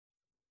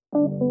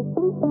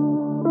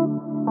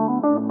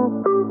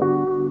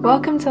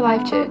Welcome to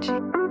Life Church.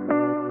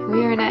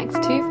 We are an Acts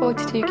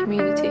 242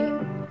 community,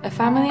 a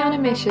family on a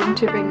mission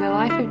to bring the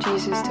life of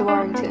Jesus to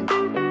Warrington.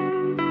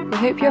 We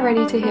hope you're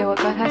ready to hear what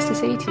God has to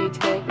say to you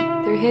today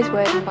through His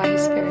Word and by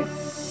His Spirit.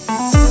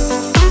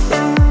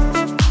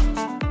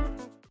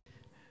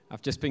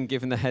 I've just been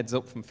given the heads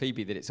up from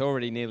Phoebe that it's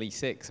already nearly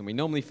 6, and we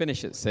normally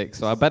finish at 6,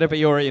 so I better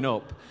be hurrying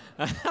up.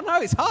 I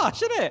know, it's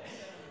harsh, isn't it?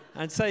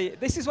 I'd say,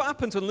 this is what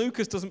happens when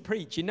Lucas doesn't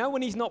preach. You know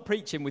when he's not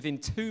preaching within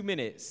 2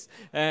 minutes.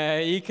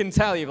 You can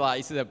tell, you're like,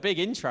 it's a big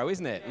intro,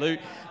 isn't it?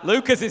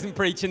 Lucas isn't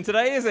preaching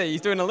today, is he?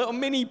 He's doing a little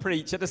mini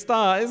preach at the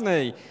start, isn't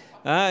he?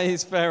 That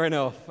is fair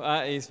enough.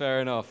 That is fair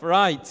enough.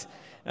 Right.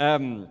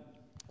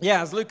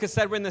 As Lucas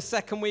said, we're in the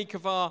second week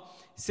of our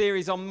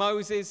series on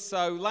Moses.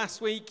 So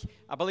last week,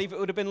 I believe it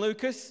would have been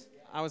Lucas.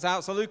 I was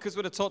out. So Lucas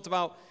would have talked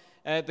about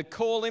the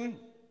calling.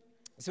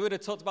 So he would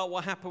have talked about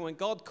what happened when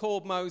God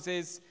called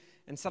Moses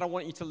and said, I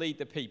want you to lead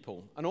the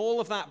people. And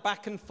all of that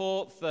back and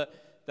forth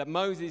that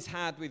Moses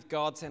had with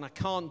God, saying, I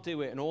can't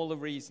do it, and all the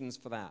reasons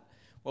for that.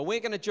 Well,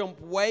 we're going to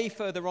jump way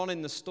further on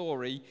in the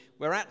story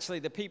where actually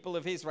the people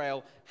of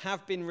Israel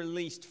have been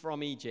released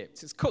from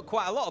Egypt. It's cut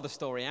quite a lot of the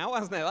story out,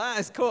 hasn't it?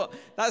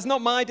 That's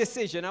not my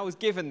decision. I was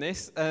given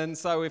this. And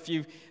so if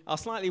you are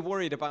slightly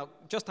worried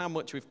about just how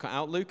much we've cut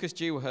out, Lucas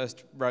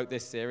Dewhurst wrote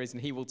this series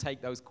and he will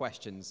take those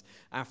questions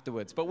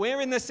afterwards. But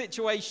we're in the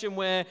situation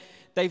where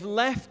they've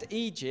left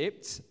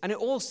Egypt and it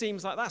all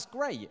seems like that's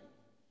great.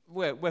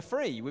 We're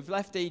free. We've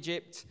left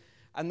Egypt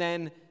and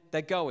then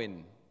they're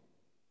going.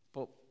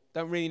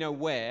 Don't really know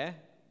where,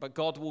 but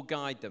God will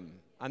guide them.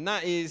 And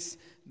that is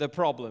the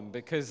problem,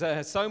 because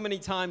so many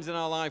times in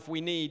our life we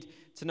need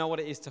to know what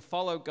it is to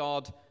follow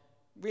God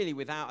really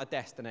without a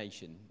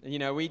destination. You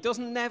know, He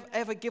doesn't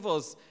ever give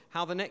us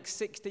how the next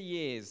 60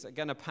 years are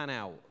going to pan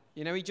out.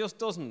 You know, He just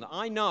doesn't.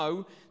 I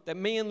know that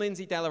me and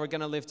Lindsay Della are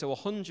going to live to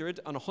 100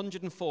 and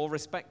 104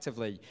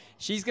 respectively.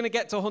 She's going to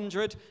get to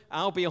 100.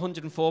 I'll be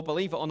 104.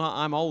 Believe it or not,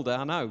 I'm older.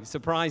 I know.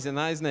 Surprising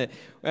that, isn't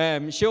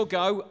it? She'll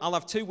go. I'll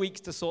have 2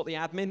 weeks to sort the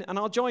admin and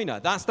I'll join her.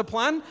 That's the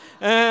plan.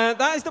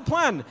 That is the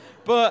plan.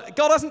 But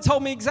God hasn't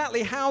told me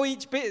exactly how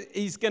each bit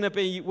He's going to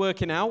be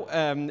working out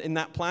in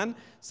that plan.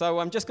 So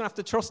I'm just going to have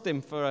to trust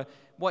Him for,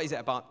 what is it,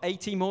 about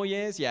 80 more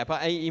years? Yeah,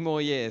 about 80 more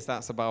years.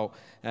 That's about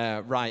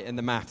right in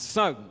the maths.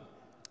 So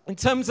in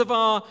terms of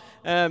our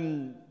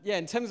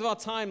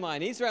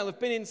timeline, Israel have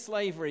been in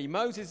slavery.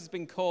 Moses has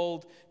been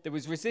called. There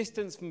was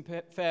resistance from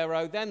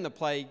Pharaoh, then the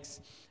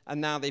plagues,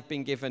 and now they've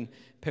been given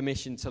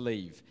permission to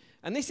leave.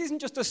 And this isn't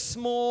just a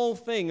small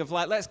thing of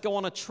like, let's go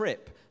on a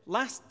trip.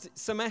 Last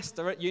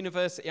semester at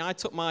university, I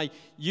took my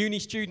uni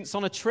students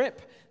on a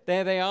trip.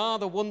 There they are,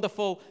 the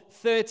wonderful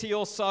 30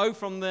 or so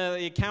from the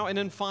accounting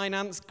and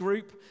finance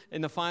group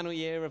in the final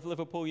year of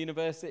Liverpool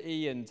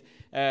University, and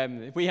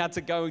we had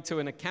to go to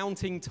an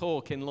accounting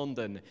talk in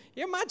London.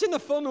 You imagine the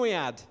fun we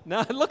had?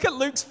 No, look at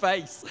Luke's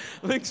face.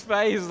 Luke's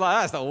face is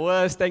like, that's the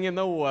worst thing in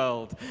the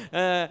world.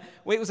 It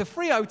was a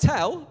free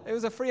hotel. It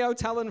was a free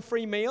hotel and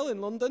free meal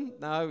in London.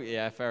 No,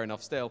 yeah, fair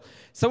enough still.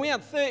 So we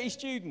had 30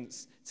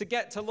 students to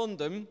get to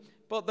London,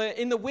 but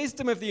in the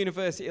wisdom of the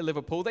University of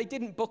Liverpool, they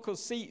didn't book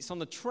us seats on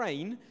the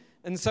train,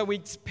 and so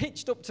we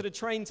pitched up to the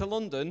train to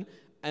London,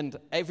 and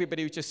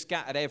everybody was just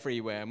scattered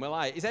everywhere. And we're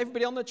like, is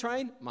everybody on the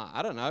train? I'm like,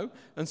 I don't know.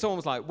 And someone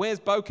was like, where's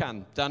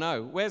Bokan? Don't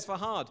know. Where's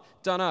Fahad?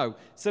 Don't know.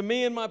 So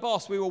me and my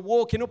boss, we were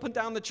walking up and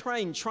down the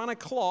train trying to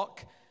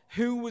clock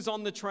who was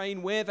on the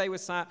train, where they were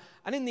sat.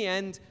 And in the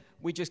end,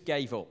 we just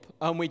gave up.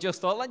 And we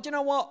just thought, like, you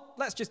know what?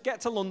 Let's just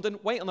get to London,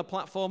 wait on the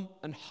platform,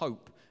 and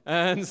hope.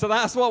 And so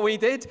that's what we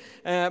did.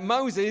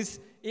 Moses,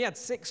 he had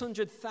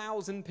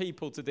 600,000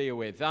 people to deal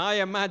with. I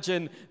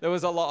imagine there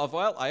was a lot of,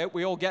 well, I hope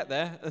we all get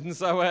there. And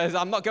so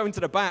I'm not going to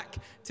the back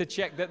to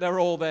check that they're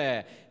all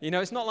there. You know,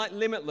 it's not like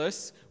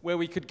Limitless where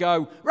we could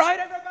go, right,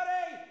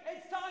 everybody,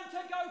 it's time to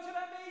go to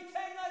the meeting,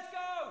 let's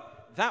go.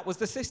 That was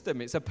the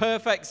system. It's a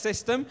perfect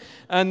system.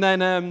 And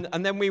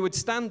then we would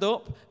stand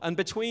up, and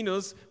between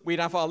us, we'd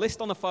have our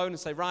list on the phone and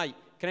say, right,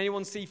 can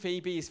anyone see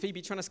Phoebe? Is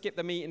Phoebe trying to skip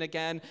the meeting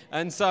again?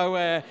 And so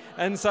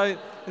is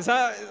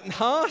that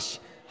harsh?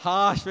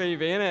 Harsh,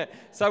 Phoebe, isn't it?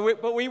 So,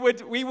 we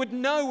would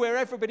know where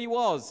everybody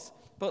was.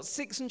 But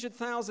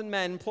 600,000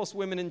 men plus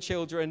women and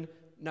children,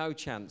 no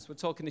chance. We're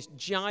talking this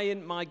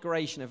giant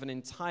migration of an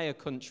entire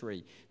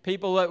country.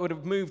 People that would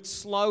have moved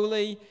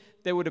slowly.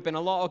 There would have been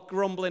a lot of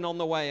grumbling on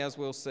the way, as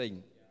we'll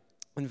see,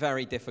 and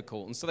very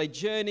difficult. And so they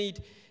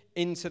journeyed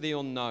into the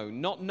unknown,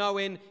 not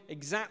knowing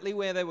exactly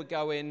where they were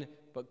going,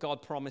 but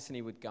God promising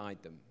He would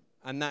guide them.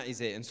 And that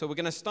is it. And so we're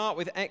going to start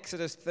with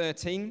Exodus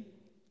 13.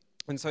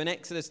 And so in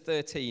Exodus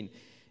 13,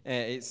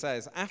 it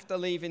says, after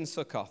leaving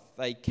Succoth,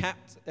 they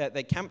camped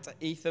at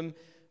Etham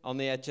on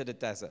the edge of the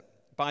desert.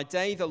 By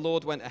day, the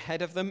Lord went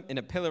ahead of them in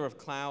a pillar of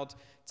cloud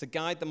to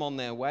guide them on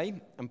their way,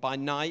 and by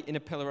night in a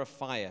pillar of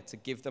fire to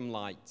give them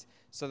light,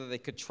 so that they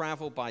could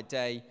travel by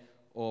day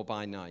or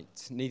by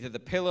night. Neither the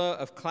pillar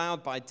of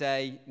cloud by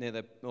day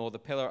nor the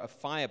pillar of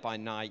fire by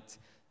night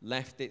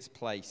left its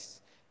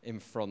place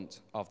in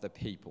front of the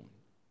people.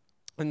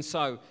 And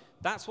so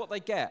that's what they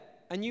get.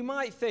 And you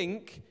might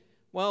think,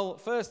 well,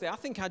 firstly, I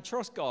think I'd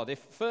trust God.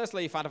 If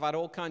I'd have had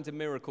all kinds of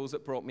miracles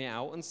that brought me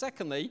out. And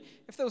secondly,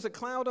 if there was a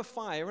cloud of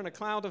fire and a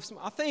cloud of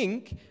smoke, I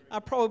think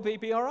I'd probably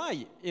be all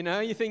right.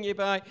 You think you'd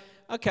be like,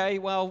 okay,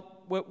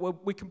 well,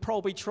 we can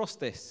probably trust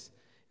this.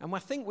 And I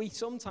think we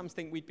sometimes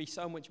think we'd be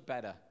so much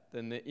better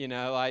than the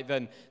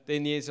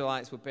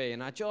Israelites would be.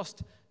 And I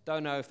just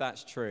don't know if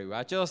that's true.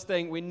 I just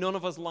think none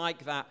of us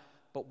like that,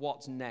 but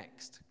what's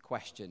next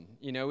question.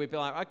 We'd be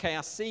like, okay,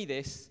 I see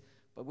this,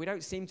 but we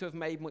don't seem to have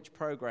made much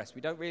progress.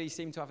 We don't really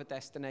seem to have a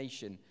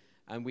destination.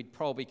 And we'd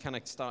probably kind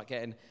of start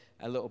getting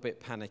a little bit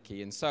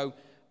panicky. And so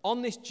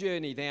on this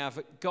journey, they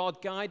have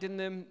God guiding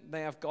them.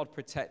 They have God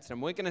protecting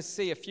them. We're going to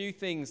see a few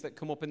things that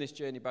come up in this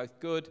journey, both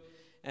good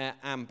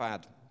and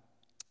bad.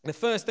 The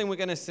first thing we're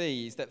going to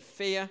see is that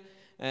fear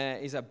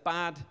is a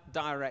bad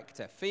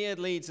director. Fear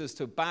leads us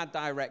to bad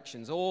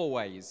directions,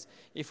 always.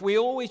 If we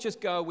always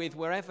just go with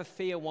wherever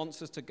fear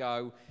wants us to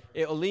go,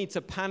 it'll lead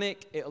to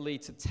panic, it'll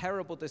lead to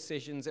terrible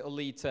decisions, it'll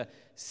lead to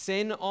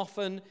sin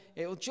often,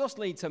 it'll just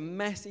lead to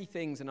messy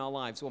things in our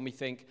lives when we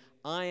think,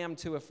 I am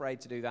too afraid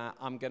to do that,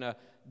 I'm going to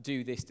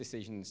do this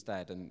decision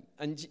instead.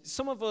 And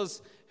some of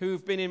us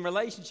who've been in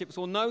relationships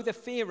will know the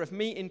fear of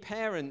meeting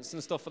parents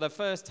and stuff for the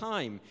first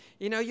time.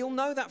 You'll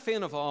know that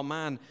feeling of, oh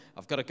man,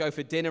 I've got to go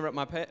for dinner at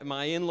my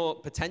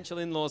potential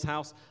in-laws'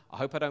 house. I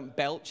hope I don't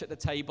belch at the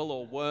table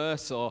or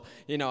worse, or,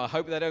 I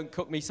hope they don't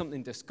cook me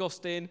something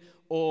disgusting,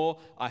 or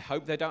I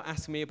hope they don't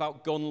ask me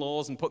about gun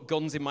laws and put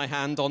guns in my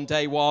hand on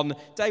day one.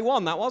 Day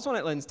one, that was, wasn't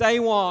it, Linz?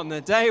 Day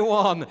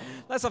one.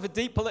 Let's have a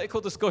deep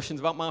political discussions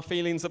about my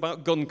feelings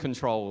about gun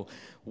control.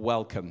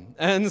 Welcome.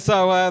 And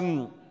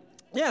so,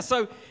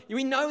 so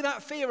we know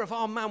that fear of,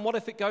 oh man, what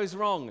if it goes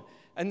wrong?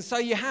 And so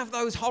you have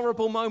those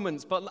horrible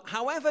moments. But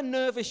however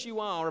nervous you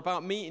are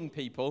about meeting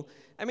people,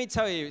 let me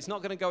tell you, it's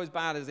not going to go as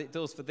bad as it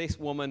does for this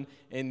woman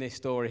in this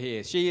story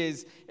here. She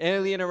is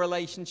early in a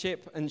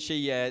relationship, and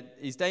she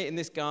is dating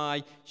this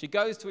guy. She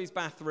goes to his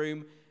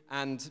bathroom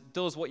and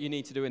does what you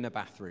need to do in the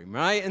bathroom,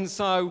 right?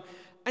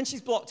 And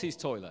she's blocked his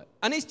toilet.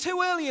 And it's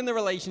too early in the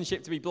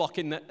relationship to be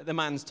blocking the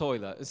man's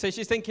toilet. So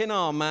she's thinking,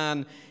 oh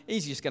man,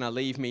 he's just going to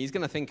leave me. He's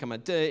going to think I'm a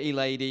dirty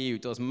lady who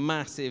does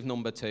massive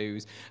number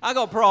twos. I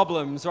got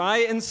problems,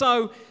 right? And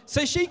so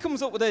she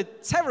comes up with a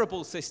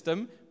terrible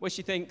system where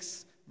she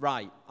thinks,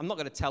 right, I'm not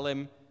going to tell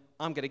him.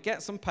 I'm going to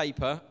get some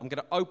paper. I'm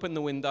going to open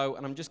the window,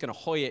 and I'm just going to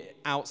hoy it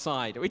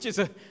outside, which is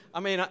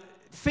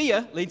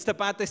fear leads to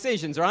bad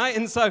decisions, right?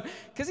 And so,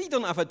 because he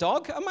doesn't have a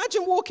dog,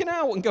 imagine walking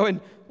out and going,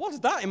 what's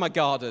that in my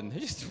garden?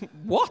 Just,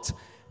 what?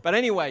 But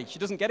anyway, she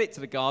doesn't get it to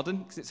the garden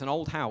because it's an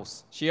old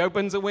house. She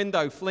opens a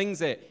window,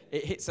 flings it.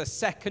 It hits a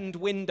second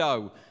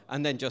window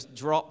and then just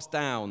drops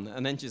down.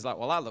 And then she's like,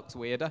 well, that looks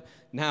weirder.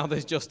 Now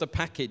there's just a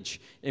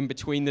package in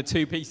between the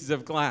two pieces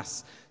of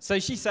glass. So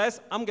she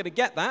says, I'm going to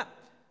get that.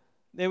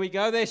 There we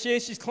go. There she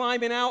is. She's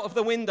climbing out of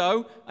the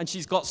window and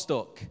she's got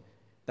stuck.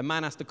 The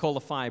man has to call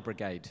the fire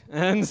brigade.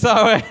 And so,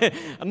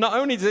 and not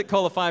only does it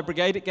call the fire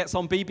brigade, it gets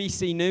on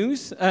BBC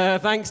News,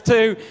 thanks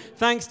to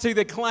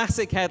the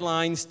classic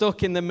headline,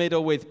 stuck in the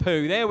middle with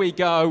poo. There we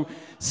go.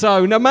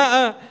 So no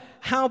matter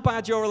how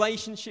bad your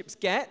relationships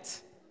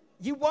get,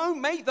 you won't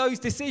make those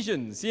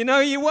decisions. You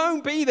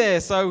won't be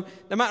there. So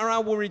no matter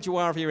how worried you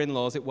are of your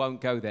in-laws, it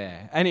won't go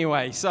there.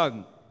 Anyway,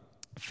 so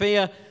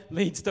fear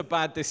leads to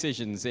bad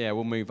decisions. Yeah,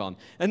 we'll move on.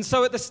 And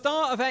so at the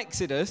start of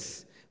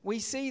Exodus, we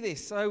see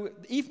this. So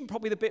even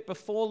probably the bit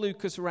before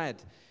Lucas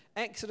read,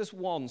 Exodus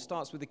 1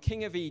 starts with the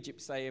king of Egypt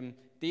saying,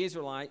 the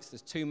Israelites,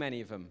 there's too many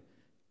of them.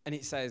 And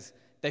it says,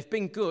 they've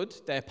been good,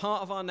 they're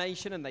part of our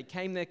nation, and they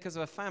came there because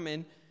of a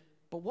famine.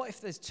 But what if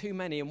there's too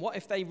many? And what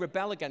if they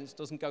rebel against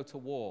us and go to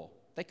war?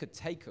 They could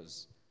take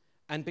us.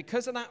 And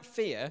because of that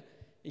fear,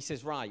 he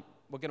says, right,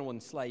 we're going to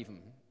enslave them.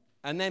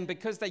 And then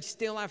because they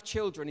still have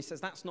children, he says,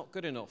 that's not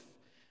good enough.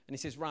 And he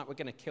says, right, we're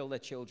going to kill their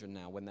children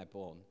now when they're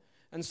born.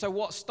 And so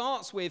what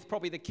starts with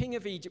probably the king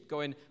of Egypt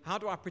going, how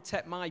do I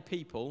protect my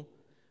people?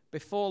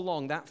 Before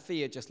long, that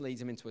fear just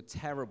leads him into a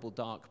terrible,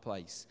 dark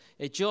place.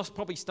 It just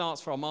probably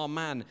starts from, oh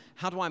man,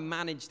 how do I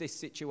manage this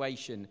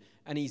situation?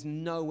 And he's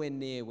nowhere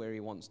near where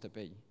he wants to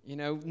be.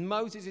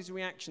 Moses'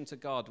 reaction to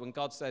God when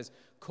God says,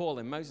 call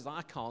him. Moses,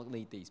 I can't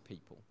lead these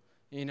people.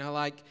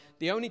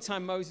 The only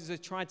time Moses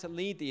has tried to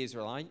lead the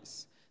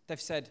Israelites,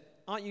 they've said,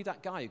 aren't you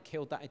that guy who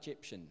killed that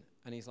Egyptian?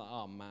 And he's like,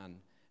 oh man.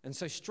 And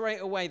so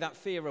straight away, that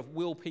fear of,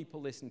 will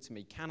people listen to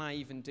me? Can I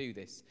even do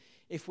this?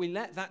 If we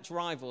let that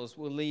drive us,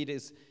 will lead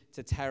us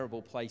to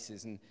terrible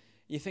places. And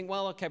you think,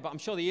 well, okay, but I'm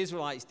sure the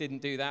Israelites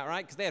didn't do that,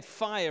 right? Because they had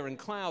fire and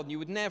cloud, and you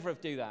would never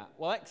have do that.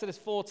 Well, Exodus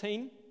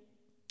 14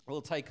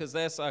 will take us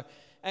there. So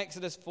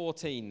Exodus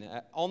 14,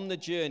 on the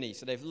journey.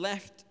 So they've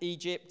left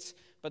Egypt,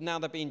 but now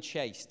they're being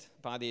chased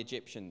by the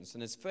Egyptians.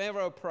 And as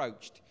Pharaoh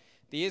approached,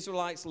 the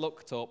Israelites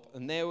looked up,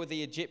 and there were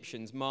the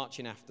Egyptians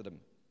marching after them.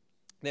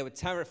 They were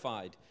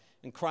terrified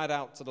and cried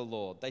out to the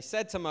Lord. They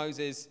said to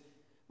Moses,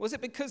 was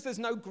it because there's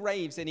no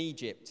graves in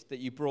Egypt that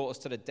you brought us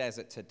to the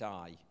desert to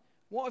die?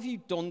 What have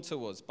you done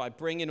to us by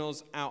bringing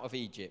us out of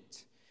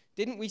Egypt?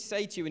 Didn't we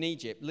say to you in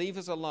Egypt, leave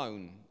us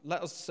alone,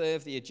 let us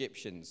serve the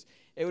Egyptians?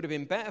 It would have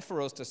been better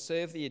for us to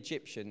serve the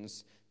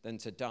Egyptians than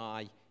to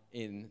die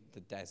in the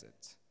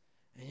desert.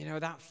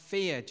 And, that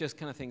fear just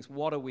kind of thinks,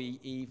 what are we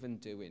even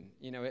doing?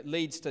 It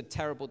leads to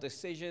terrible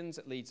decisions.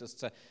 It leads us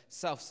to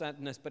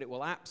self-centeredness, but it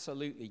will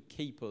absolutely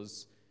keep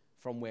us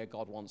from where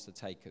God wants to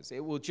take us.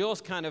 It will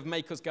just kind of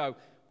make us go,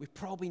 we've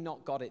probably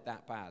not got it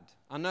that bad.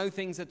 I know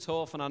things are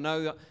tough, and I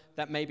know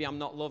that maybe I'm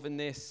not loving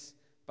this,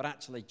 but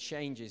actually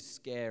change is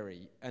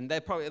scary. And they're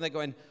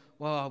going,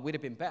 well, we'd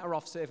have been better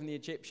off serving the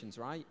Egyptians,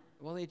 right?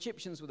 Well, the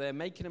Egyptians were there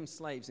making them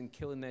slaves and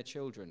killing their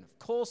children. Of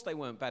course they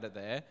weren't better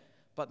there,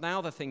 but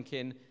now they're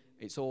thinking,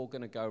 it's all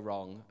going to go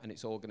wrong and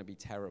it's all going to be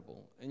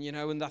terrible.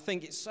 And I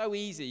think it's so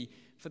easy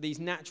for these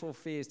natural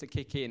fears to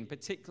kick in.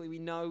 Particularly, we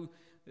know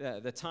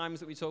the times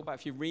that we talk about.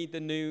 If you read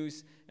the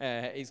news,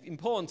 it's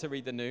important to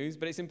read the news,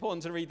 but it's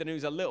important to read the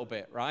news a little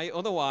bit, right?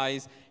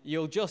 Otherwise,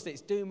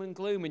 it's doom and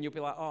gloom, and you'll be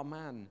like, oh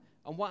man.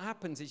 And what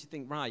happens is you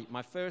think, right,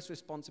 my first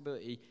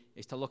responsibility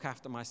is to look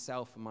after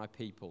myself and my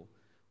people.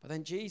 But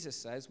then Jesus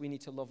says we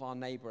need to love our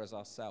neighbor as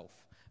ourselves.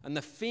 And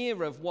the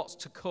fear of what's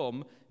to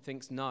come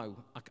thinks, no,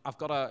 I've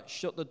got to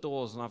shut the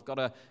doors and I've got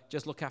to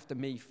just look after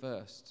me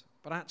first.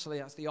 But actually,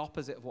 that's the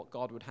opposite of what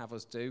God would have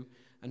us do.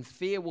 And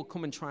fear will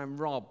come and try and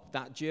rob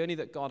that journey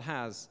that God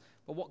has.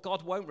 But what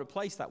God won't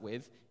replace that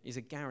with is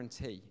a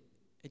guarantee.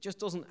 It just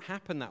doesn't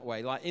happen that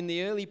way. Like in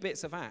the early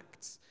bits of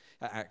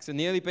in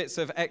the early bits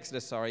of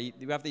Exodus,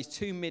 you have these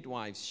two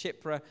midwives,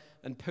 Shiphrah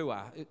and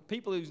Puah,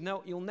 people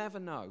you'll never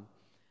know.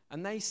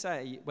 And they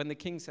say, when the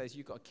king says,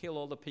 you've got to kill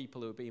all the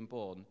people who are being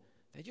born,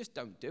 they just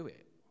don't do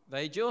it.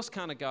 They just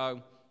kind of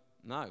go,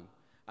 no.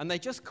 And they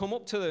just come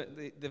up to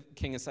the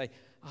king and say,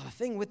 the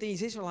thing with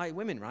these Israelite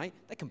women, right,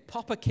 they can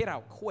pop a kid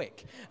out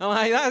quick.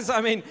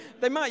 And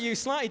they might use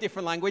slightly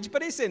different language,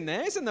 but it's in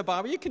there, it's in the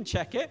Bible, you can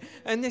check it.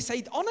 And they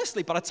say,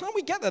 honestly, by the time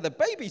we get there, the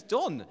baby's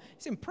done.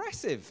 It's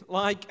impressive.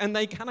 And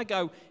they kind of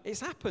go,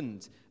 it's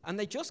happened. And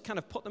they just kind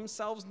of put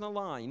themselves in the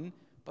line,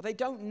 but they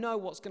don't know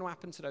what's going to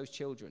happen to those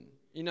children.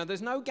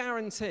 There's no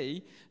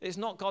guarantee. It's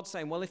not God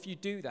saying, well, if you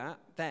do that,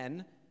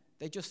 then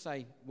they just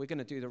say, we're going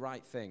to do the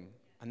right thing,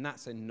 and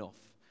that's enough.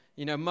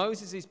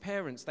 Moses'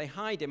 parents, they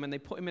hide him and they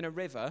put him in a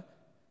river,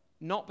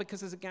 not because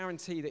there's a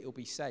guarantee that he'll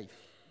be safe.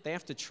 They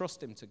have to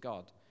trust him to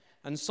God.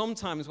 And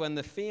sometimes when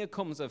the fear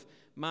comes of,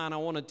 man, I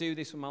want to do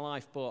this with my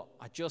life, but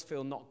I just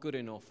feel not good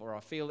enough, or I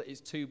feel that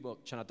it's too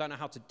much and I don't know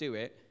how to do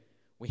it,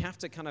 we have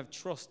to kind of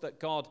trust that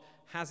God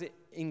has it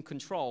in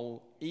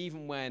control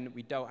even when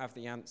we don't have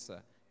the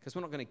answer, because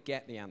we're not going to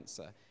get the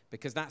answer,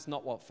 because that's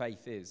not what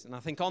faith is. And I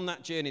think on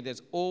that journey,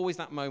 there's always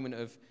that moment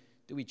of,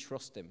 do we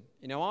trust him?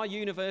 Our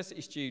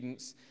university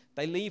students,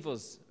 they leave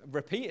us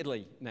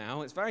repeatedly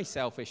now. It's very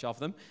selfish of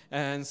them.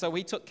 And so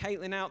we took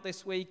Caitlin out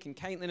this week, and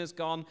Caitlin has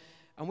gone,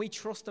 and we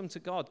trust them to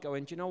God,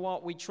 going, do you know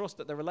what? We trust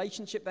that the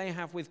relationship they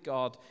have with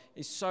God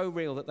is so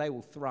real that they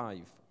will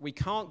thrive. We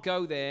can't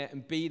go there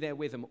and be there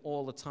with them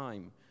all the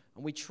time.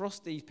 And we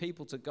trust these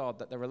people to God,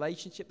 that the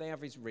relationship they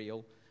have is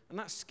real. And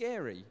that's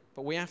scary,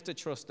 but we have to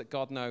trust that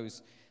God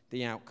knows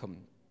the outcome.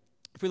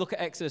 If we look at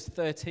Exodus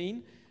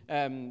 13,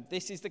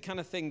 this is the kind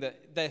of thing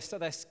that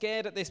they're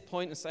scared at this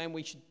point and saying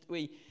we're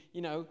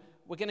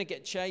going to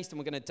get chased and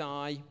we're going to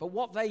die. But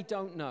what they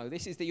don't know,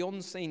 this is the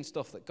unseen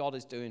stuff that God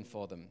is doing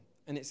for them.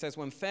 And it says,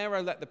 when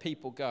Pharaoh let the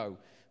people go,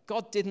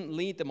 God didn't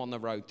lead them on the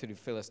road through the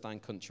Philistine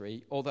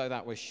country, although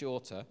that was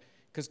shorter,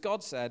 because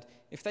God said,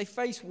 if they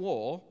face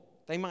war,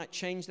 they might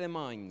change their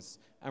minds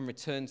and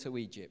return to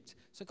Egypt.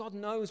 So God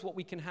knows what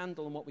we can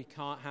handle and what we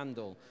can't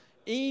handle,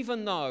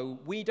 even though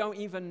we don't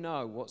even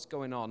know what's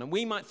going on. And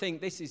we might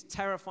think, this is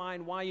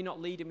terrifying. Why are you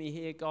not leading me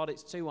here, God?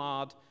 It's too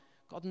hard.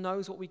 God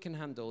knows what we can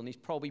handle, and he's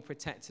probably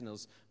protecting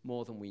us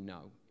more than we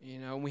know.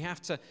 And we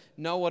have to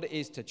know what it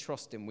is to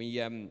trust him.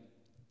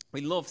 We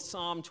love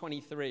Psalm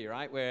 23,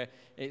 right, where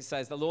it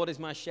says, the Lord is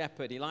my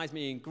shepherd. He lies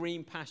me in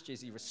green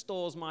pastures. He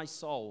restores my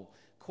soul,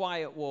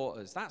 quiet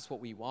waters. That's what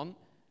we want.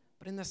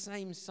 But in the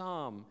same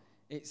psalm,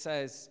 it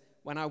says,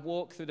 when I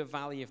walk through the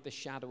valley of the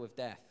shadow of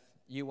death,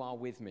 you are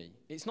with me.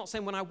 It's not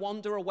saying when I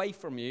wander away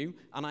from you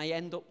and I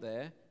end up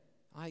there.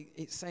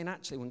 It's saying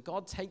actually when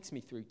God takes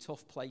me through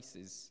tough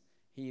places,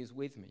 he is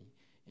with me.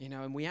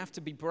 And we have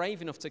to be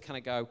brave enough to kind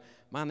of go,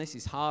 man, this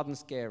is hard and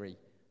scary,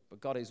 but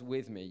God is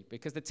with me.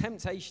 Because the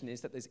temptation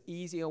is that there's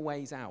easier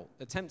ways out.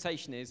 The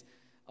temptation is,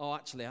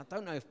 actually, I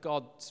don't know if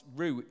God's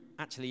route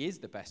actually is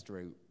the best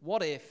route.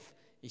 What if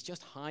he's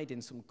just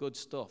hiding some good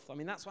stuff? I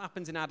mean, that's what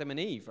happens in Adam and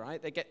Eve,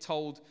 right? They get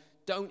told,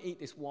 don't eat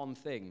this one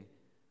thing.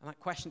 And that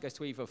question goes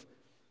to Eve of,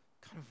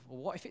 well,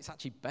 what if it's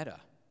actually better?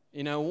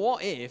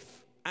 What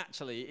if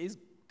actually it is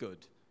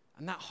good?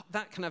 And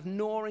that kind of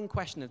gnawing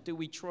question of, do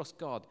we trust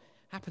God,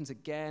 happens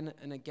again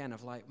and again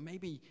of like,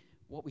 maybe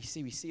what we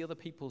see other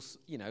people,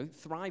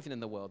 thriving in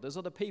the world. There's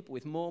other people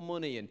with more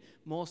money and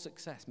more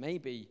success.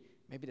 Maybe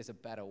there's a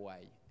better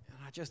way. And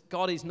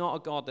God is not a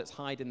God that's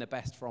hiding the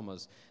best from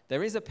us.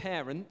 There is a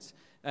parent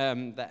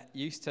that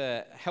used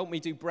to help me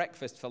do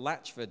breakfast for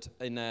Latchford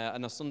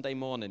on a Sunday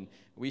morning.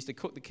 We used to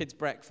cook the kids'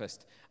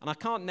 breakfast. And I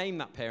can't name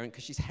that parent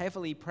because she's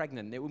heavily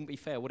pregnant. It wouldn't be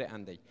fair, would it,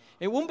 Andy?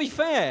 It wouldn't be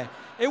fair.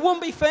 It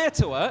wouldn't be fair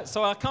to her,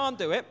 so I can't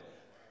do it.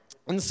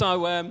 And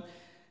so,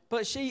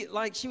 but she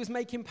was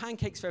making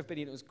pancakes for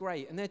everybody, and it was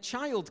great. And their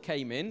child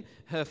came in,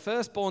 her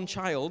firstborn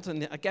child,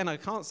 and again, I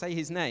can't say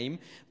his name,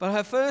 but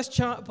her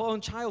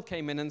firstborn child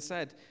came in and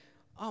said,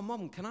 "Oh,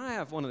 Mum, can I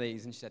have one of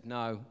these?" And she said,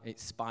 "No,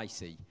 it's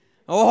spicy."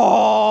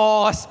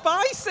 Oh,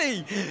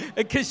 spicy!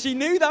 Because she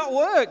knew that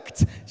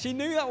worked. She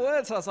knew that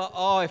worked. So I was like,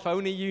 oh, if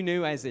only you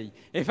knew, Ezzy.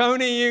 If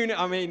only you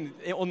knew,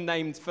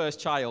 unnamed first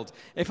child.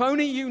 If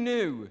only you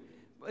knew,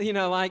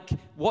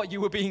 what you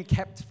were being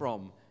kept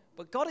from.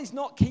 But God is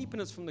not keeping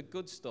us from the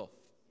good stuff.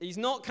 He's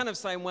not kind of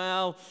saying,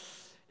 well,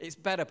 it's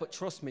better, but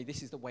trust me,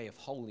 this is the way of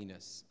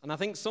holiness. And I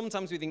think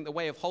sometimes we think the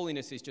way of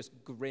holiness is just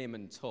grim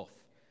and tough.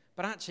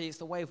 But actually, it's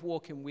the way of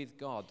walking with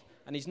God.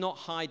 And he's not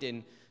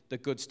hiding the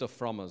good stuff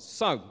from us.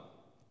 So,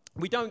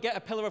 we don't get a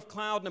pillar of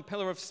cloud and a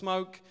pillar of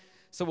smoke.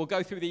 So we'll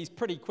go through these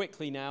pretty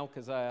quickly now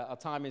because our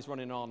time is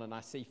running on and I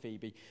see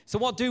Phoebe. So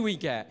what do we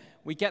get?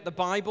 We get the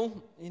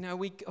Bible.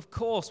 Of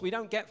course, we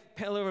don't get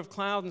pillar of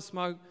cloud and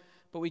smoke,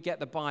 but we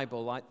get the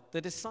Bible. Like the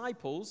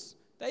disciples,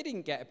 they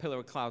didn't get a pillar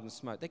of cloud and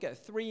smoke. They get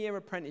a 3-year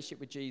apprenticeship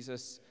with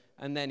Jesus,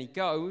 and then he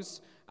goes,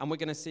 and we're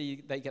going to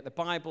see they get the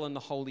Bible and the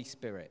Holy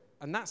Spirit.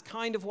 And that's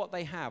kind of what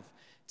they have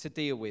to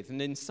deal with.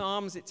 And in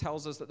Psalms, it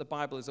tells us that the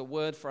Bible is a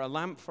word for a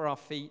lamp for our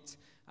feet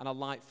and a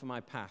light for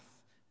my path.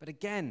 But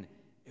again,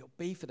 it'll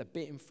be for the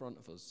bit in front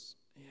of us.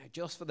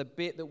 Just for the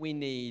bit that we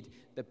need,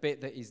 the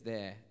bit that is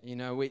there.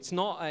 It's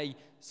not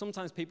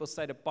sometimes people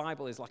say the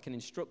Bible is like an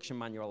instruction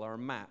manual or a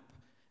map.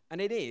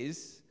 And it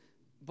is,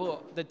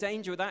 but the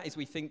danger of that is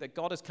we think that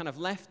God has kind of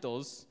left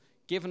us,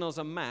 given us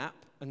a map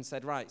and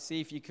said, right,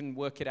 see if you can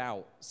work it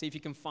out. See if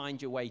you can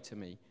find your way to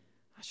me.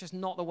 That's just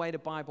not the way the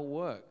Bible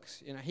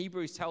works.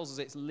 Hebrews tells us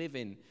it's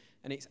living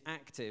and it's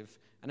active.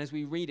 And as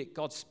we read it,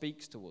 God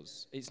speaks to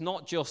us. It's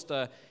not just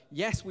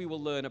yes, we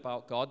will learn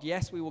about God.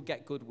 Yes, we will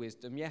get good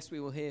wisdom. Yes,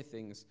 we will hear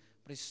things.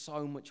 But it's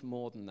so much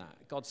more than that.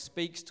 God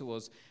speaks to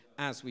us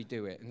as we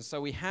do it. And so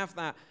we have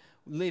that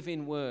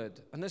living word.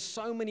 And there's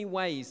so many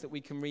ways that we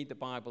can read the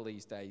Bible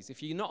these days.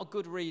 If you're not a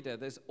good reader,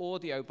 there's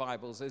audio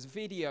Bibles, there's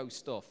video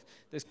stuff,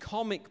 there's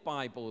comic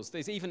Bibles,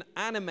 there's even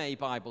anime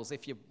Bibles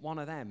if you're one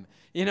of them.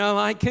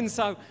 And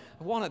so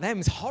one of them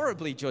is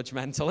horribly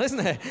judgmental, isn't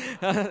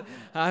it?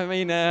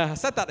 I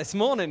said that this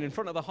morning in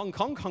front of the Hong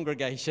Kong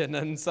congregation,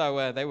 and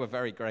so they were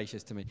very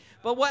gracious to me.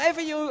 But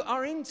whatever you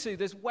are into,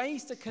 there's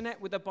ways to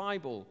connect with the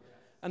Bible.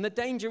 And the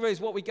danger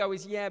is what we go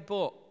is, yeah,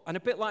 but. And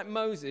a bit like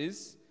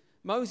Moses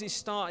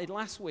started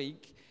last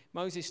week.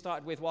 Moses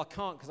started with, well, I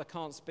can't because I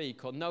can't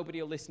speak, or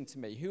nobody will listen to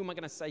me. Who am I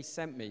going to say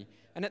sent me?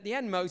 And at the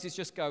end, Moses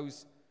just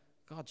goes,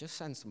 God, just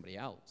send somebody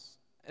else.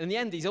 And in the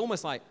end, he's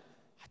almost like,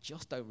 I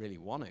just don't really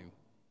want to.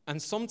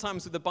 And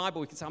sometimes with the Bible,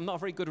 we can say, I'm not a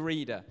very good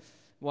reader.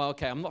 Well,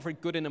 okay, I'm not very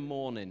good in the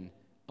morning.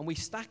 And we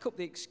stack up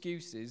the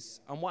excuses.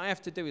 And what I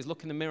have to do is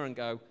look in the mirror and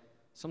go,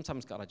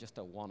 sometimes, God, I just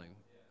don't want to.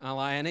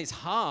 And it's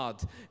hard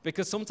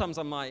because sometimes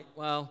I'm like,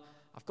 well,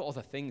 I've got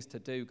other things to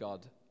do,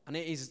 God. And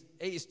it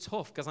is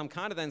tough because I'm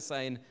kind of then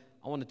saying,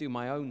 I want to do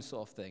my own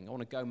sort of thing. I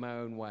want to go my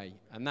own way.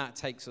 And that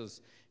takes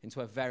us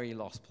into a very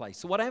lost place.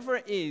 So whatever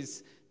it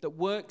is that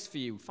works for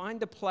you,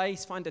 find a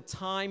place, find a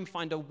time,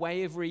 find a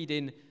way of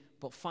reading,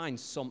 but find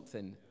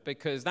something.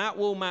 Because that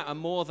will matter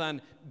more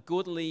than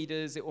good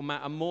leaders. It will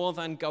matter more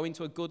than going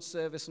to a good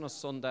service on a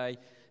Sunday.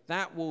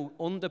 That will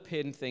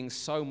underpin things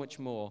so much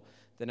more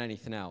than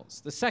anything else.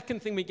 The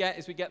second thing we get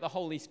is we get the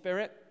Holy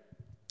Spirit,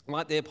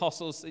 like the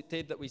apostles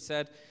did that we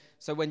said.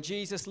 So when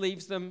Jesus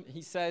leaves them,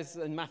 he says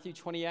in Matthew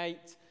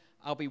 28,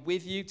 I'll be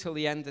with you till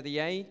the end of the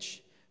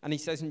age. And he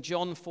says in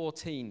John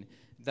 14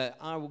 that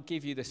I will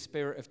give you the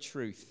Spirit of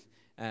truth.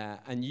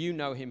 And you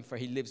know him, for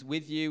he lives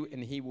with you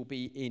and he will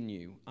be in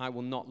you. I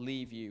will not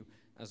leave you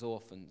as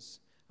orphans.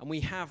 And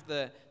we have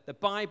the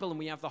Bible and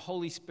we have the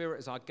Holy Spirit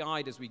as our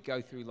guide as we go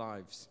through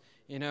lives.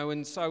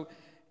 And so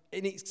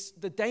it's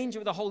the danger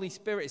of the Holy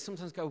Spirit is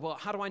sometimes go, well,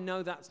 how do I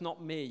know that's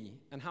not me?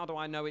 And how do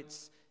I know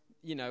it's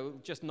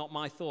just not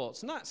my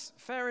thoughts? And that's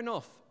fair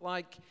enough.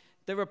 Like,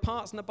 there are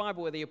parts in the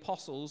Bible where the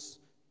apostles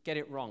get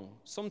it wrong.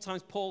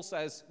 Sometimes Paul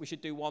says we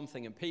should do one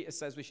thing and Peter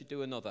says we should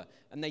do another.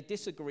 And they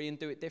disagree and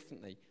do it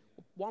differently.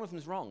 One of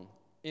them's wrong.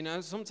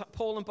 Sometimes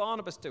Paul and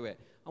Barnabas do it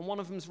and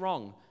one of them's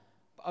wrong.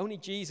 But only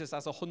Jesus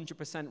has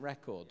 100%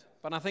 record.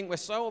 But I think we're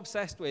so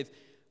obsessed with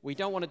we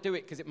don't want to do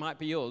it because it might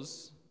be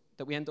us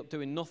that we end up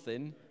doing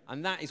nothing.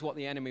 And that is what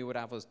the enemy would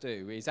have us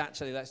do, is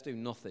actually let's do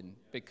nothing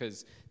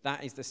because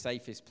that is the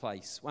safest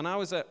place. When I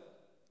was at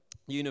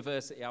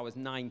university, I was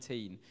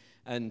 19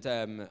 and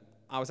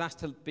I was asked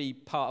to be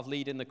part of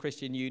leading the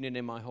Christian Union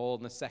in my hall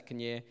in the second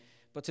year.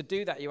 But to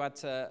do that, you had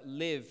to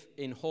live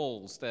in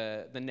halls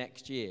the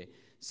next year.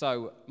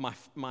 So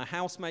my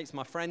housemates,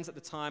 my friends at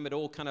the time had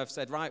all kind of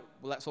said, right,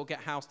 well, let's all get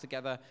housed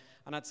together.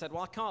 And I'd said,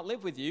 well, I can't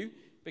live with you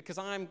because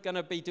I'm going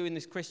to be doing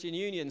this Christian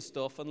Union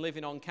stuff and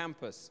living on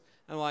campus.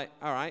 And I'm like,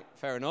 all right,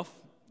 fair enough.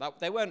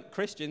 They weren't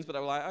Christians, but they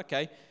were like,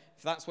 okay,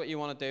 if that's what you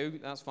want to do,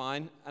 that's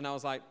fine. And I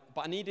was like,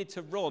 but I needed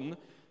to run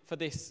for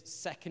this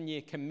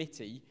second-year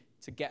committee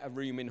to get a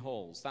room in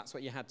halls. That's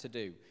what you had to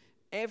do.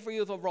 Every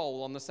other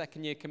role on the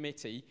second-year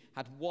committee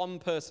had one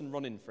person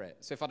running for it.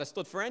 So if I'd have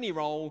stood for any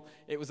role,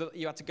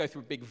 you had to go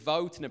through a big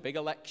vote and a big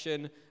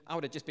election. I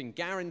would have just been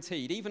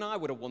guaranteed. Even I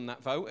would have won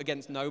that vote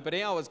against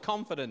nobody. I was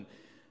confident.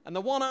 And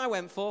the one I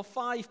went for,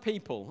 5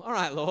 people. All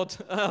right, Lord.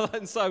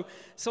 And so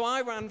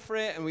I ran for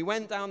it, and we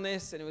went down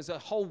this, and it was a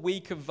whole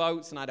week of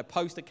votes, and I had a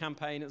poster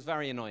campaign. It was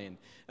very annoying.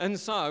 And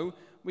so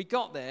we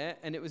got there,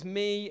 and it was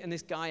me and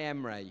this guy,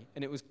 Emre,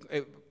 and it was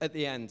at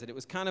the end, and it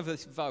was kind of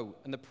this vote.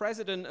 And the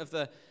president of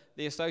the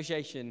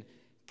association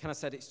kind of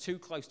said, it's too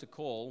close to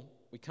call,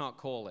 we can't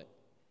call it.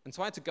 And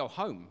so I had to go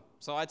home.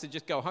 So I had to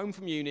just go home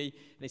from uni,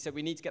 and he said,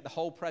 we need to get the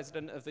whole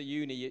president of the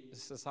uni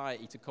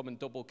society to come and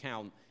double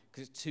count,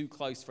 because it's too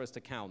close for us to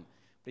count.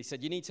 But he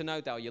said, you need to know,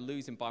 Dale, you're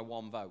losing by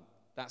 1 vote.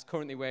 That's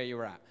currently where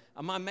you're at.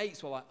 And my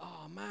mates were like,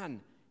 oh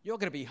man, you're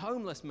going to be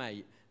homeless,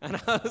 mate.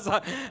 And I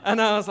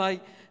was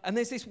like, and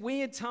there's this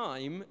weird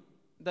time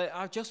that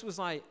I just was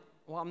like,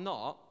 well, I'm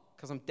not,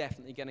 because I'm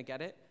definitely going to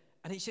get it.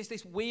 And it's just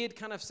this weird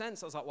kind of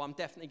sense. I was like, well, I'm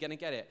definitely going to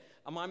get it.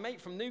 And my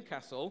mate from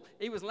Newcastle,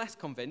 he was less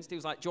convinced. He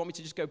was like, do you want me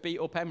to just go beat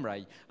up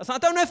Emre? I was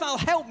like, I don't know if that'll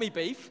help me,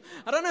 Beef.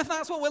 I don't know if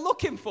that's what we're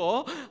looking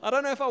for. I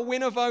don't know if I'll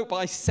win a vote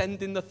by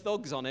sending the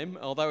thugs on him,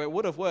 although it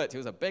would have worked. He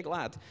was a big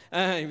lad.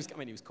 He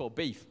was called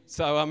Beef.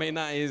 So, I mean,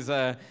 that is,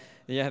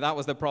 that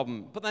was the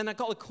problem. But then I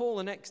got a call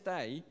the next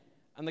day,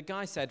 and the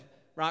guy said,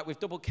 right, we've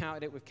double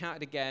counted it, we've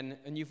counted again,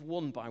 and you've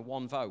won by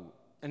 1 vote.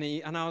 And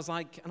I was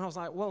like,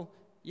 well,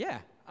 yeah.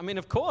 I mean,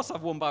 of course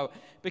I've won by,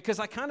 because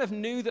I kind of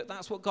knew that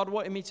that's what God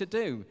wanted me to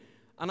do.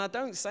 And I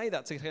don't say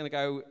that to kind of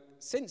go,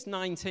 since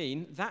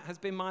 19, that has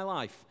been my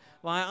life.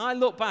 Like, I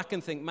look back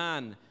and think,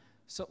 man,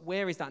 so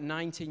where is that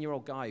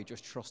 19-year-old guy who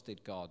just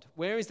trusted God?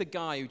 Where is the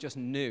guy who just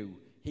knew?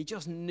 He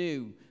just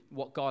knew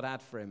what God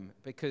had for him.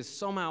 Because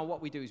somehow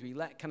what we do is we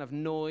let kind of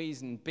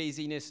noise and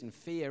busyness and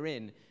fear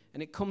in,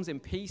 and it comes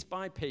in piece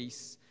by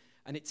piece,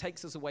 and it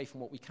takes us away from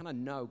what we kind of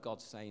know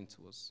God's saying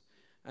to us.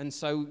 And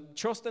so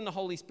trust in the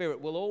Holy Spirit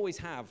will always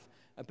have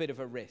a bit of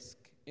a risk.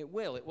 It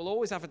will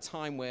always have a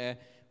time where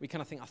we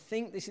kind of think, I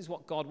think this is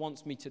what God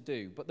wants me to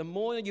do. But the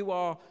more you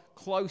are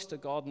close to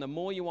God and the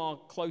more you are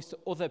close to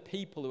other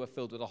people who are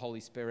filled with the Holy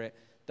Spirit,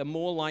 the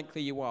more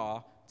likely you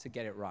are to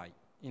get it right.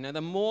 You know,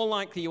 the more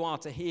likely you are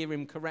to hear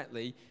him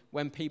correctly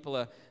when people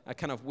are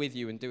kind of with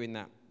you and doing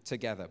that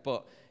together.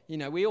 But, you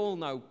know, we all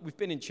know, we've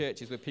been in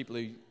churches with people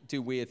who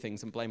do weird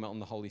things and blame it on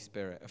the Holy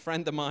Spirit. A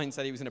friend of mine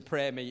said he was in a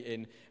prayer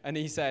meeting, and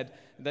he said,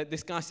 that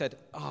this guy said,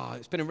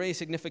 it's been a really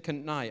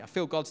significant night. I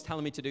feel God's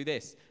telling me to do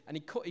this. And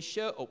he cut his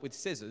shirt up with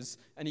scissors,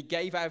 and he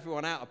gave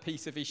everyone out a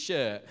piece of his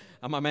shirt.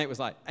 And my mate was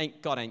like,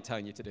 God ain't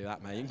telling you to do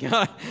that, mate.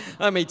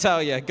 Let me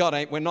tell you,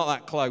 we're not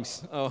that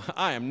close. Oh,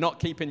 I am not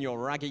keeping your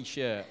raggy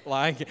shirt.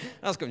 Like,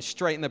 that's going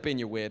straight in the bin,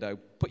 you weirdo.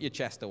 Put your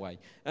chest away.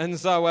 And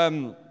so,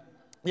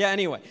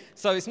 anyway,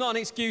 so it's not an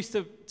excuse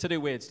to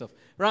do weird stuff.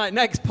 Right,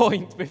 next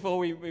point before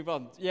we move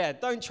on. Yeah,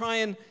 don't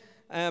try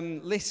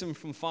and listen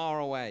from far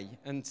away.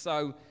 And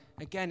so,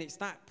 again, it's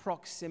that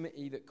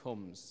proximity that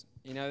comes.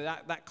 You know,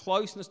 that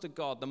closeness to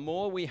God, the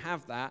more we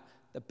have that,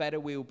 the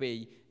better we'll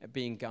be at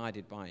being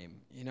guided by him.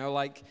 You know,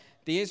 like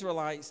the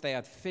Israelites, they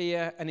had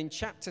fear. And in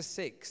chapter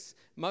 6,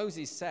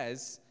 Moses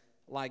says,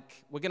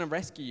 like, we're going to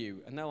rescue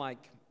you. And they're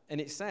like,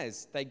 and it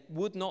says, they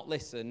would not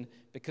listen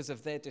because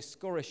of their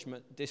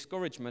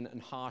discouragement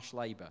and harsh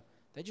labor.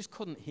 They just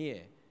couldn't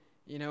hear.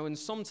 You know, and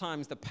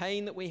sometimes the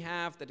pain that we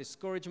have, the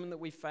discouragement that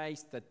we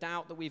face, the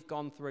doubt that we've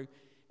gone through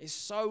is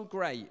so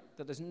great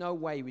that there's no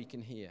way we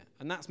can hear.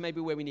 And that's maybe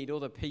where we need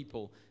other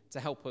people to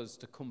help us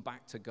to come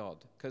back to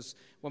God. Because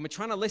when we're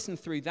trying to listen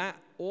through that,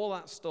 all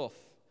that stuff,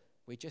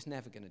 we're just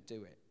never going to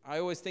do it. I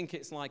always think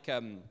it's like,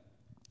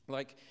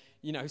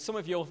 you know, some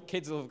of your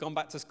kids will have gone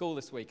back to school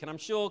this week, and I'm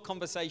sure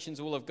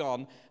conversations will have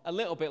gone a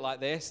little bit like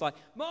this, like,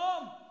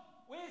 Mom,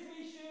 where's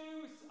my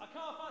shoes? I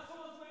can't find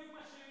someone's moved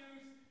my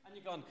shoes. And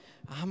you're going,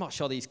 I'm not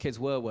sure these kids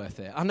were worth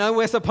it. I know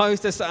we're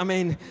supposed to, I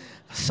mean,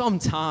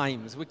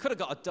 sometimes we could have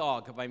got a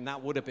dog. I mean,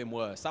 that would have been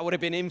worse. That would have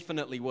been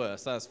infinitely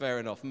worse. That's fair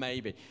enough,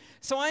 maybe.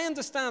 So I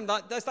understand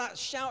that there's that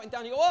shouting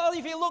down, oh,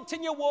 have you looked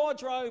in your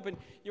wardrobe? And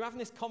you're having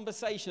this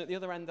conversation at the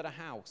other end of the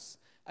house.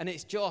 And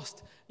it's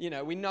just, you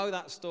know, we know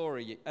that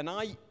story. And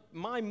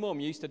my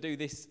mum used to do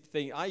this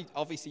thing. I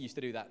obviously used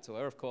to do that to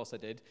her. Of course I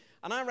did.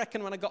 And I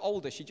reckon when I got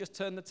older, she just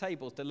turned the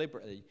tables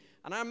deliberately.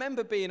 And I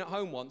remember being at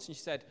home once, and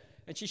she said,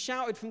 and she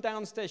shouted from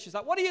downstairs, she's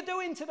like, what are you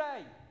doing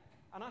today?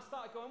 And I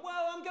started going,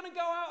 well, I'm going to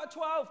go out at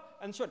 12.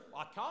 And she went,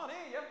 I can't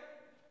hear you.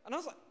 And I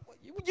was like, well,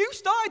 you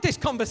started this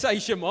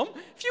conversation, Mum.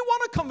 If you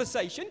want a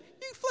conversation,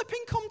 you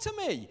flipping come to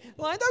me.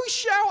 Like, don't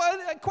shout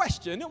a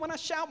question. And when I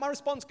shout, my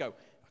response go,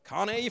 I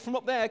can't hear you from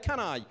up there,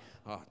 can I?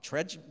 Oh,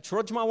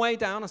 trudge my way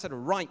down. I said,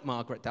 right,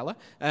 Margaret Della,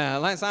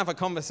 let's have a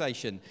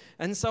conversation.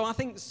 And so I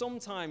think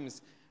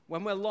sometimes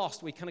when we're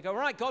lost, we kind of go,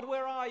 right, God,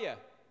 where are you?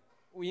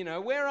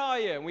 where are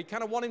you? And we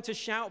kind of want him to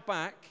shout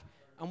back.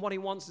 And what he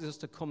wants is us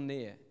to come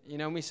near.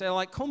 And we say,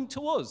 like, come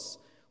to us.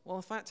 Well,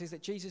 the fact is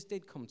that Jesus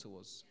did come to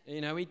us.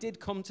 He did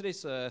come to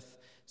this earth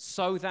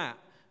so that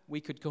we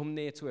could come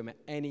near to him at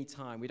any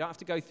time. We don't have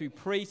to go through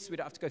priests. We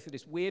don't have to go through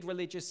this weird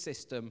religious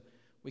system.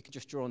 We can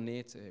just draw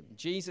near to him.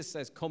 Jesus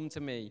says, come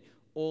to me,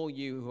 all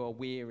you who are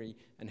weary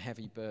and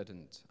heavy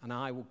burdened, and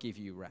I will give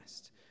you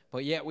rest.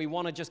 But yet we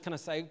want to just kind of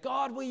say,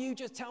 God, will you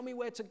just tell me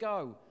where to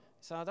go?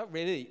 So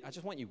I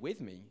just want you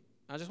with me.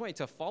 I just want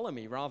you to follow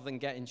me rather than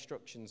get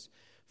instructions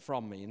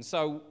from me. And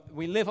so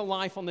we live a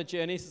life on the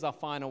journey. This is our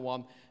final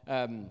one,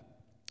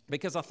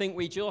 because I think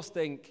we just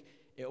think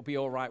it'll be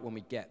all right when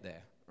we get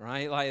there.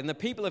 Right? And the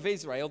people of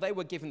Israel, they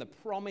were given the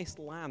promised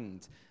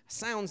land.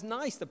 Sounds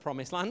nice, the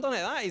promised land, doesn't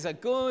it? That is a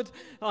good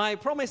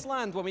promised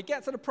land. When we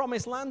get to the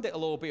promised land,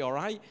 it'll all be all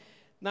right.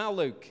 Now,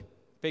 Luke,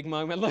 big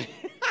moment. Luke.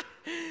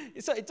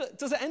 So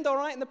does it end all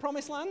right in the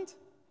promised land?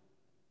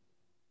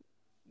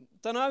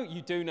 Don't know.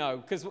 You do know.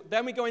 Because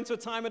then we go into a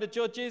time of the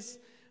judges.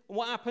 And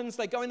what happens?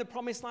 They go in the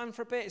promised land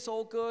for a bit. It's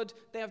all good.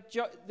 They have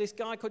this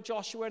guy called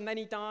Joshua, and then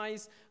he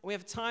dies. And we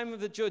have a time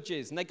of the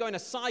judges. And they go in a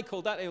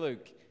cycle, don't they,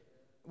 Luke?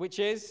 Which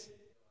is...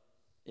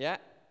 yeah,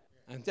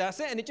 and that's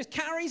it, and it just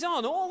carries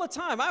on all the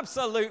time,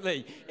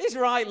 absolutely. He's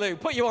right, Luke,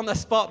 put you on the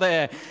spot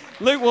there.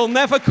 Luke will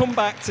never come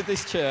back to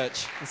this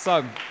church,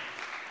 so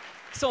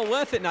it's all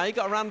worth it now. You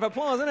got a round of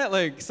applause, isn't it,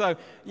 Luke? So,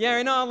 yeah,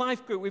 in our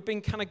life group, we've been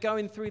kind of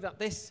going through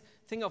this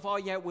thing of,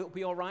 we'll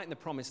be all right in the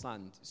promised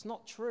land. It's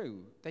not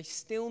true. They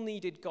still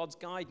needed God's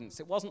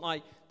guidance. It wasn't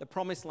like the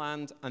promised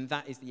land, and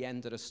that is the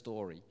end of the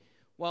story.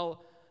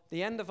 Well,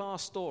 the end of our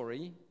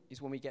story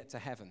is when we get to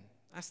heaven.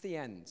 That's the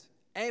end.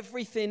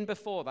 Everything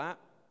before that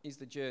is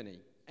the journey,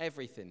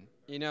 everything,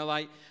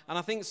 and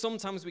I think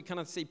sometimes we kind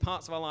of see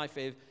parts of our life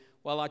as,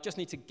 well, I just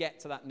need to get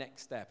to that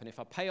next step, and if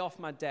I pay off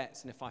my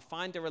debts, and if I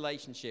find a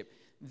relationship,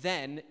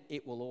 then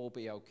it will all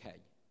be okay,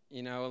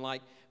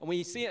 and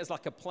we see it as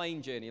like a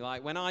plane journey.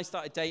 Like when I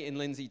started dating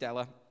Lindsay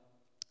Della,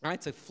 I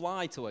had to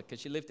fly to her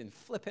because she lived in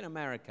flipping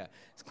America.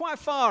 It's quite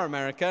far,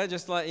 America,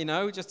 just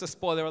just a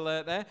spoiler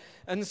alert there.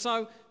 And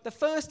so the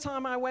first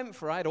time I went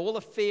for it, I had all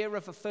the fear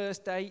of a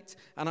first date,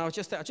 and I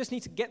just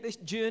need to get this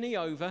journey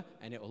over,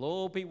 and it will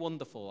all be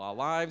wonderful. Our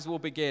lives will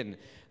begin.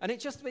 And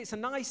it's a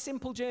nice,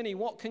 simple journey.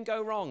 What can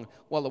go wrong?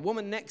 Well, the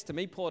woman next to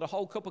me poured a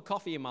whole cup of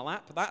coffee in my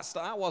lap.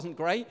 That wasn't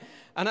great.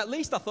 And at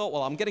least I thought,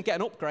 well, I'm going to get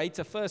an upgrade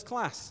to first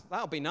class.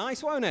 That'll be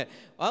nice, won't it?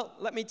 Well,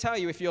 let me tell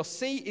you, if your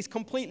seat is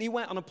completely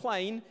wet on a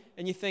plane,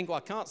 and you think, well,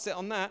 I can't sit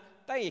on that,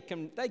 they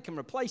can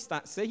replace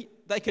that seat.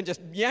 They can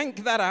just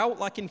yank that out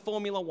like in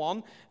Formula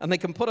One, and they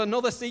can put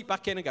another seat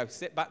back in and go,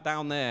 sit back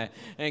down there,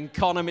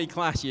 economy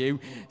class you,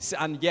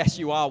 and yes,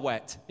 you are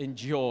wet,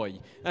 enjoy.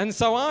 And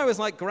so I was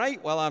like,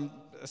 great, well, I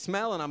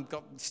smell and I've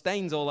got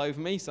stains all over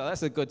me, so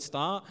that's a good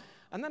start.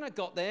 And then I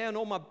got there, and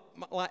all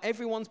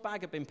everyone's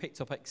bag had been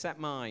picked up except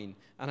mine.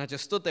 And I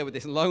just stood there with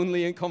this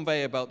lonely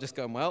conveyor belt just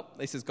going, well,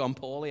 this has gone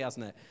poorly,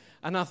 hasn't it?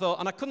 And I thought,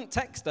 and I couldn't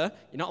text her.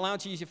 You're not allowed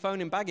to use your phone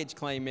in baggage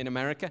claim in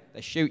America.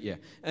 They shoot you.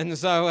 And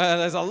so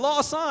there's a lot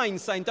of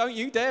signs saying, don't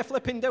you dare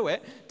flipping do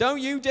it. Don't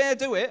you dare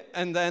do it.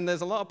 And then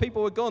there's a lot of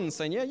people with guns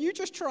saying, yeah, you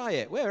just try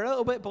it. We're a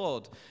little bit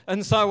bored.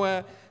 And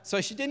so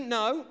she didn't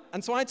know.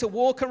 And so I had to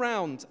walk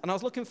around, and I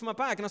was looking for my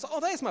bag. And I said, oh,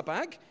 there's my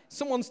bag.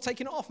 Someone's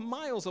taken it off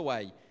miles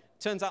away.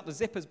 Turns out the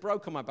zipper's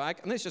broke on my bag,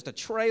 and there's just a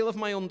trail of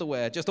my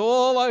underwear just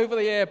all over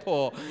the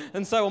airport.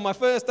 And so on my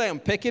first day, I'm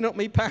picking up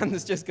my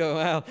pants, just go,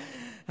 well,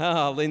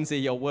 oh, Lindsay,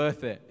 you're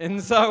worth it.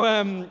 And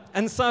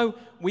so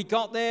we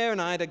got there,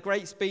 and I had a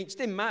great speech.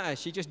 Didn't matter.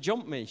 She just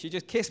jumped me. She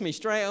just kissed me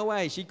straight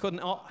away. She could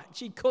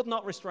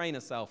not restrain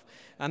herself.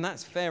 And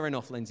that's fair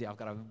enough, Lindsay. I've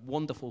got a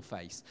wonderful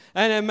face.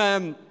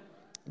 And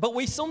but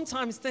we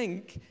sometimes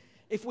think,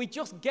 if we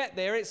just get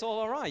there, it's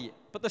all right.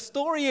 But the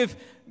story of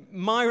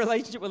my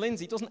relationship with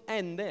Lindsay doesn't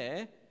end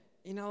there.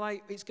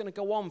 It's going to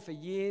go on for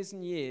years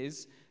and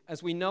years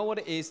as we know what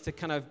it is to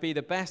kind of be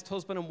the best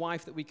husband and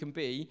wife that we can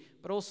be,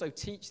 but also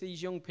teach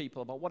these young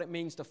people about what it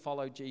means to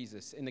follow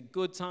Jesus in the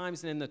good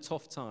times and in the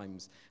tough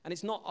times. And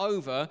it's not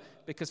over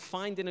because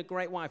finding a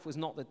great wife was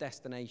not the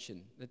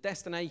destination. The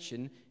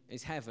destination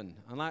is heaven.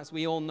 And as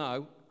we all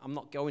know, I'm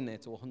not going there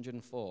to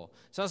 104.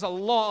 So there's a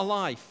lot of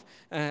life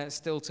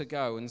still to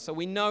go. And so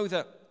we know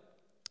that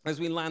as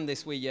we land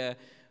this, we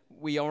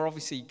are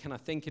obviously kind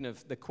of thinking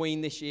of the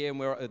Queen this year, and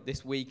we're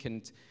this week,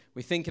 and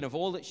we're thinking of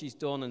all that she's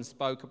done and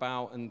spoke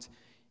about. And,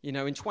 in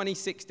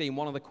 2016,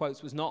 one of the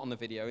quotes was not on the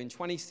video. In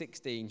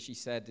 2016, she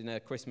said in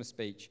her Christmas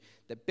speech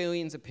that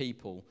billions of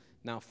people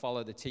now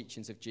follow the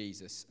teachings of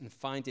Jesus and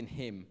find in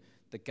him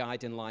the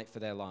guiding light for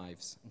their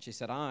lives. And she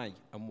said, I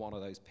am one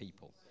of those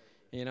people.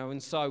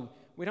 And so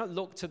we don't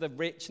look to the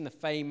rich and the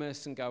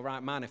famous and go,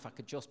 right, man, if I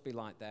could just be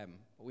like them.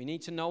 But we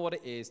need to know what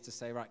it is to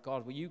say, right,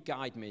 God, will you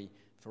guide me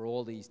for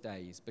all these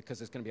days? Because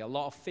there's going to be a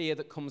lot of fear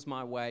that comes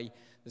my way.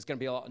 There's going to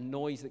be a lot of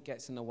noise that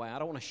gets in the way. I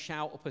don't want to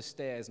shout up the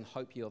stairs and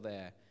hope you're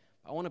there.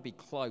 I want to be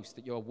close,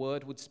 that your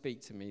word would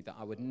speak to me, that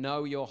I would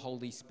know your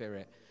Holy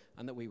Spirit,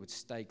 and that we would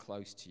stay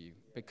close to you,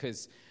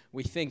 because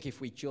we think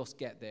if we just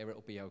get there,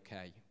 it'll be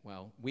okay.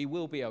 Well, we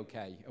will be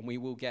okay, and we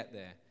will get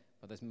there,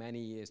 but there's many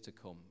years to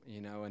come,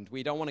 and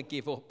we don't want to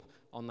give up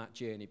on that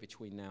journey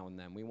between now and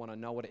then. We want to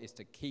know what it is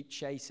to keep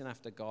chasing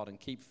after God and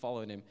keep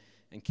following him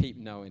and keep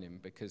knowing him,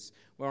 because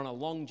we're on a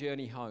long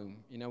journey home.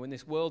 When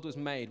this world was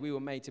made, we were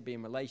made to be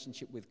in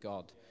relationship with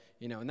God,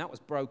 and that was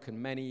broken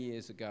many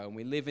years ago, and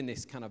we live in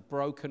this kind of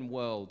broken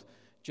world,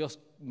 just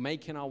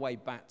making our way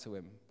back to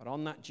him. But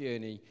on that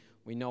journey,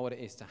 we know what it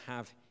is to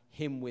have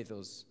him with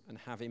us and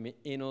have him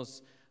in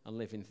us and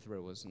living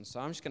through us. And so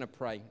I'm just going to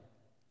pray,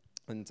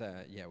 and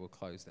we'll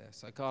close there.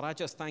 So God, I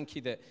just thank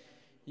you that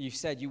you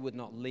said you would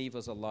not leave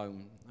us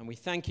alone. And we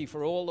thank you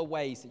for all the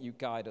ways that you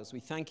guide us.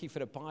 We thank you for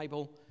the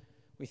Bible.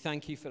 We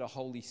thank you for the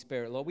Holy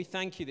Spirit. Lord, we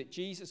thank you that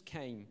Jesus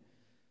came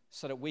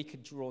so that we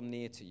could draw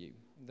near to you,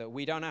 that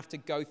we don't have to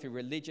go through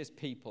religious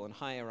people and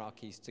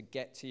hierarchies to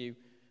get to you,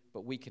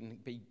 but we can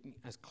be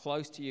as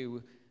close to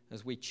you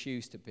as we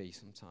choose to be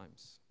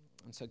sometimes.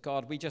 And so,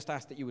 God, we just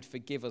ask that you would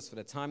forgive us for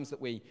the times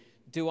that we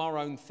do our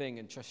own thing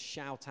and just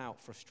shout out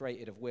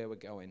frustrated of where we're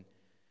going.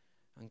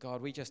 And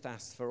God, we just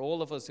ask for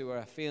all of us who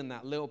are feeling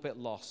that little bit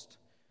lost,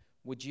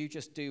 would you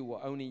just do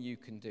what only you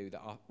can do,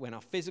 that when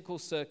our physical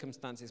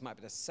circumstances might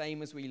be the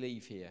same as we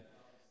leave here,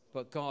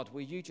 but God,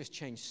 will you just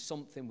change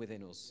something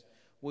within us?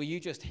 Will you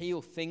just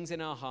heal things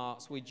in our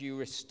hearts? Would you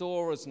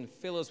restore us and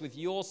fill us with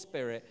your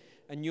spirit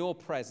and your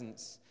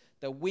presence,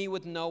 that we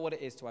would know what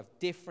it is to have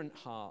different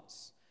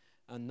hearts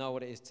and know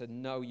what it is to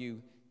know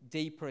you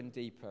deeper and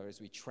deeper as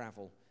we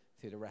travel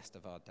through the rest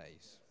of our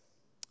days.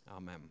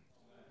 Amen.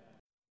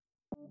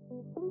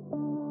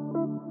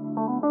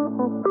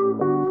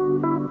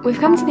 We've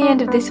come to the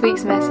end of this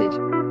week's message.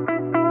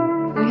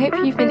 We hope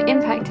you've been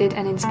impacted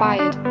and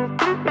inspired.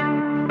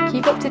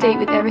 Keep up to date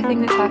with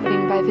everything that's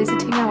happening by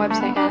visiting our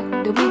website at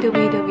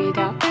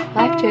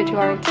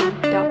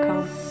www.lifechurchwarrington.com.